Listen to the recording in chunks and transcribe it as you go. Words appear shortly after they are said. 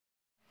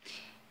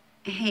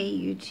Hey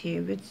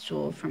YouTube, it's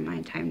Jewel from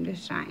My Time to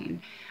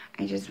Shine.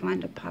 I just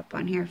wanted to pop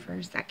on here for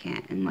a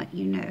second and let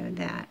you know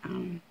that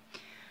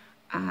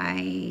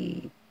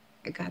I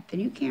got the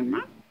new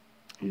camera.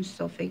 I'm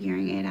still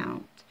figuring it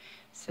out,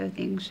 so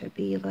things should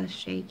be less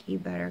shaky,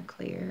 better,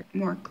 clear,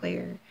 more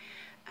clear.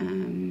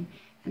 And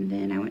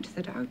then I went to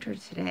the doctor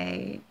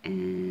today,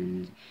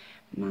 and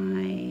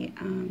my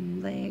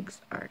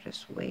legs are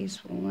just way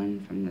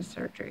swollen from the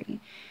surgery,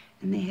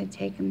 and they had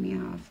taken me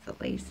off the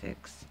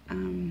Lasix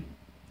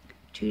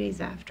 2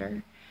 days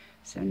after.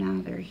 So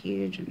now they're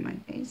huge and my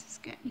face is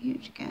getting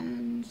huge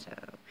again. So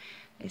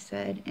they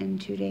said in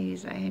 2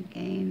 days I had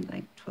gained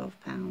like 12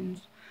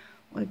 pounds,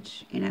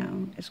 which,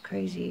 is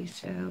crazy.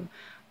 So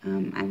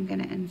I'm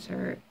going to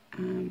insert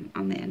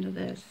on the end of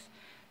this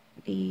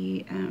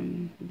the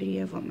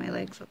video of what my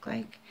legs look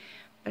like.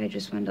 But I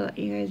just wanted to let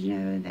you guys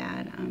know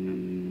that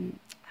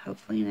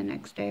hopefully in the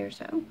next day or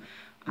so,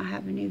 I'll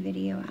have a new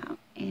video out.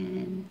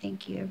 And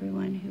thank you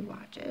everyone who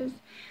watches.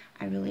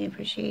 I really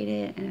appreciate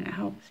it, and it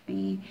helps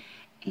me.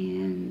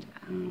 And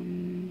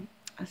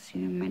I'll see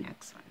you in my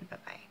next one.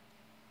 Bye-bye.